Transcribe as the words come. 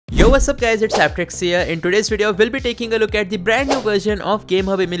Yo, what's up guys, it's ApTreX here. In today's video, we'll be taking a look at the brand new version of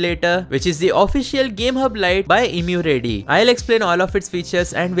GameHub Emulator, which is the official GameHub Lite by EmuReady. I'll explain all of its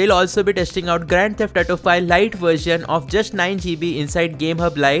features and we'll also be testing out Grand Theft Auto 5 Lite version of just 9 GB inside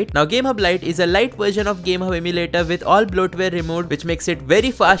GameHub Lite. Now GameHub Lite is a light version of GameHub Emulator with all bloatware removed, which makes it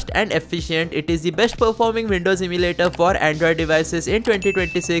very fast and efficient. It is the best performing Windows emulator for Android devices in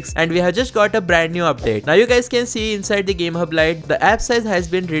 2026 and we have just got a brand new update. Now you guys can see inside the GameHub Lite, the app size has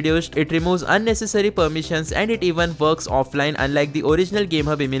been reduced. It removes unnecessary permissions and it even works offline unlike the original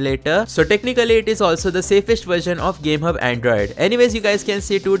GameHub emulator. So technically it is also the safest version of GameHub Android. Anyways, you guys can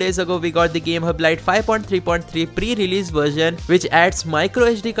see 2 days ago we got the GameHub Lite 5.3 pre-release version, which adds micro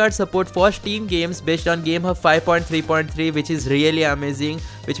SD card support for Steam games based on GameHub 5.3.3, which is really amazing,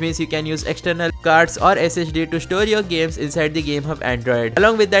 which means you can use external cards or SSD to store your games inside the GameHub Android.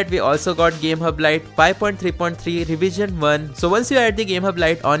 Along with that, we also got GameHub Lite 5.3.3 revision 1. So once you add the GameHub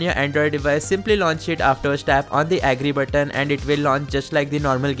Lite on your Android device, simply launch it. Afterwards tap on the agree button and it will launch just like the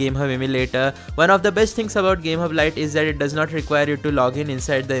normal GameHub emulator. One of the best things about GameHub Lite is that it does not require you to log in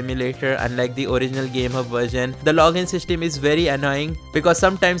inside the emulator unlike the original GameHub version. The login system is very annoying because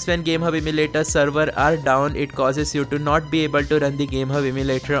sometimes when GameHub emulator server are down, it causes you to not be able to run the GameHub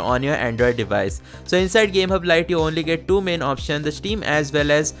emulator on your Android device. So inside GameHub Lite you only get two main options, the Steam as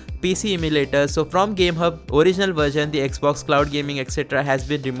well as PC emulator. So from GameHub original version, the Xbox Cloud Gaming etc. has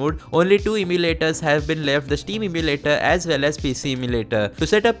been removed. Only two emulators have been left, the Steam emulator as well as PC emulator. To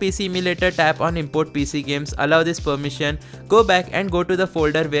set up PC emulator, tap on import PC games, allow this permission, go back and go to the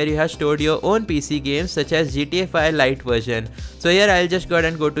folder where you have stored your own PC games such as GTA 5 Lite version. So here I'll just go ahead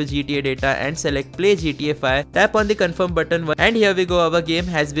and go to GTA data and select play GTA 5, tap on the confirm button and here we go, our game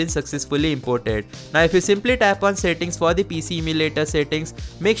has been successfully imported. Now if you simply tap on settings for the PC emulator settings,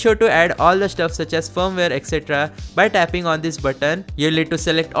 make sure to add all the stuff such as firmware etc. by tapping on this button. You'll need to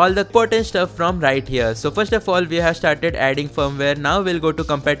select all the important stuff from right here. So first of all, we have started adding firmware. Now we'll go to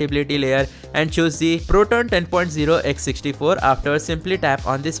compatibility layer and choose the Proton 10.0 x64. Afterwards simply tap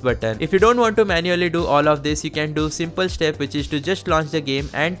on this button. If you don't want to manually do all of this, you can do simple step, which is to just launch the game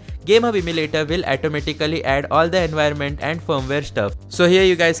and GameHub Emulator will automatically add all the environment and firmware stuff. So here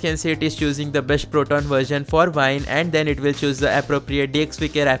you guys can see it is choosing the best Proton version for Wine and then it will choose the appropriate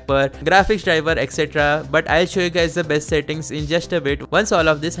DXVK wrapper, graphics driver etc. But I'll show you guys the best settings in just a bit once all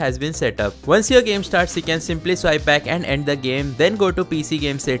of this has been set up. Once your game starts, you can simply swipe back and end the game, then go to PC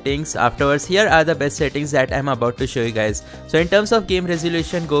game settings. Afterwards, here are the best settings that I'm about to show you guys. So in terms of game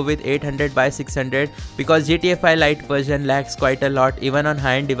resolution, go with 800 by 600 because GTA 5 Lite version lags quite a lot even on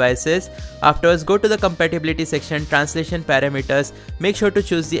high-end devices. Afterwards, go to the compatibility section, translation parameters. Make sure to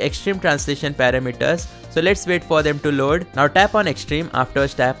choose the extreme translation parameters. So let's wait for them to load. Now tap on extreme,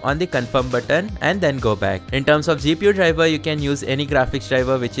 afterwards tap on the confirm button and then go back. In terms of GPU driver, you can use any graphics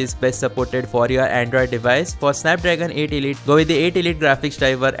driver which is best supported for your Android device. For Snapdragon 8 Elite, go with the 8 Elite graphics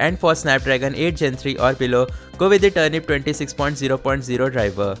driver, and for Snapdragon 8 Gen 3 or below, go with the Turnip 26.0.0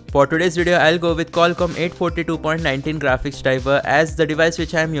 driver. For today's video, I'll go with Qualcomm 842.19 graphics driver as the device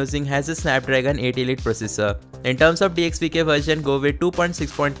which I am using has a Snapdragon 8 Elite processor. In terms of DXVK version, go with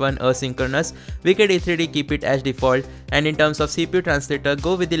 2.6.1 asynchronous, Wicked E3D keep it as default, and in terms of CPU translator,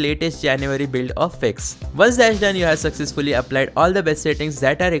 go with the latest January build of Fix. Once that's done, you have successfully applied all the best settings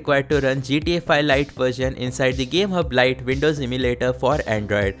that are required to run GTA 5 Lite version inside the GameHub Lite Windows emulator for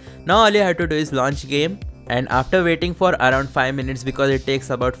Android. Now all you have to do is launch game. And after waiting for around 5 minutes, because it takes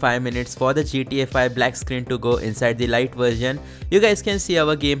about 5 minutes for the GTA 5 black screen to go inside the Lite version, you guys can see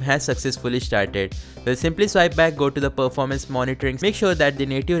our game has successfully started. We'll simply swipe back, go to the performance monitoring, make sure that the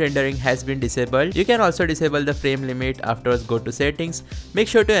native rendering has been disabled. You can also disable the frame limit. Afterwards, go to settings, make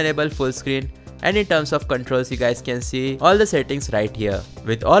sure to enable full screen. And in terms of controls, you guys can see all the settings right here.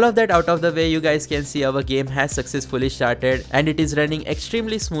 With all of that out of the way, you guys can see our game has successfully started and it is running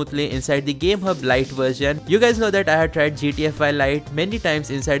extremely smoothly inside the GameHub Lite version. You guys know that I have tried GTA 5 Lite many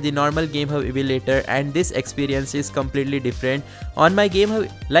times inside the normal GameHub emulator and this experience is completely different. On my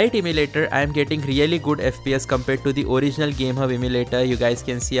GameHub Lite emulator, I am getting really good FPS compared to the original GameHub emulator. You guys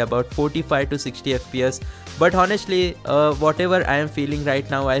can see about 45 to 60 FPS. But honestly, whatever I am feeling right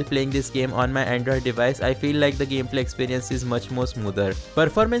now while playing this game on my Android device, I feel like the gameplay experience is much more smoother.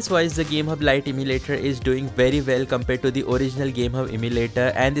 Performance wise, the GameHub Lite emulator is doing very well compared to the original GameHub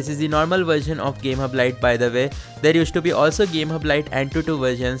emulator, and this is the normal version of GameHub Lite by the way. There used to be also GameHub Lite Antutu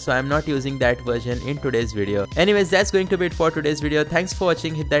version, so I'm not using that version in today's video. Anyways, that's going to be it for today's video. Thanks for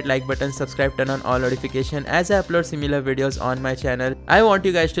watching. Hit that like button, subscribe, turn on all notifications as I upload similar videos on my channel. I want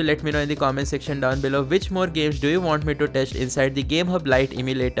you guys to let me know in the comment section down below which more games do you want me to test inside the GameHub Lite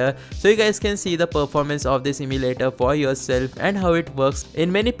emulator, so you guys can see the performance of this emulator for yourself and how it works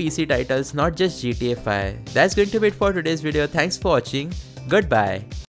in many PC titles, not just GTA 5. That's going to be it for today's video. Thanks for watching. Goodbye.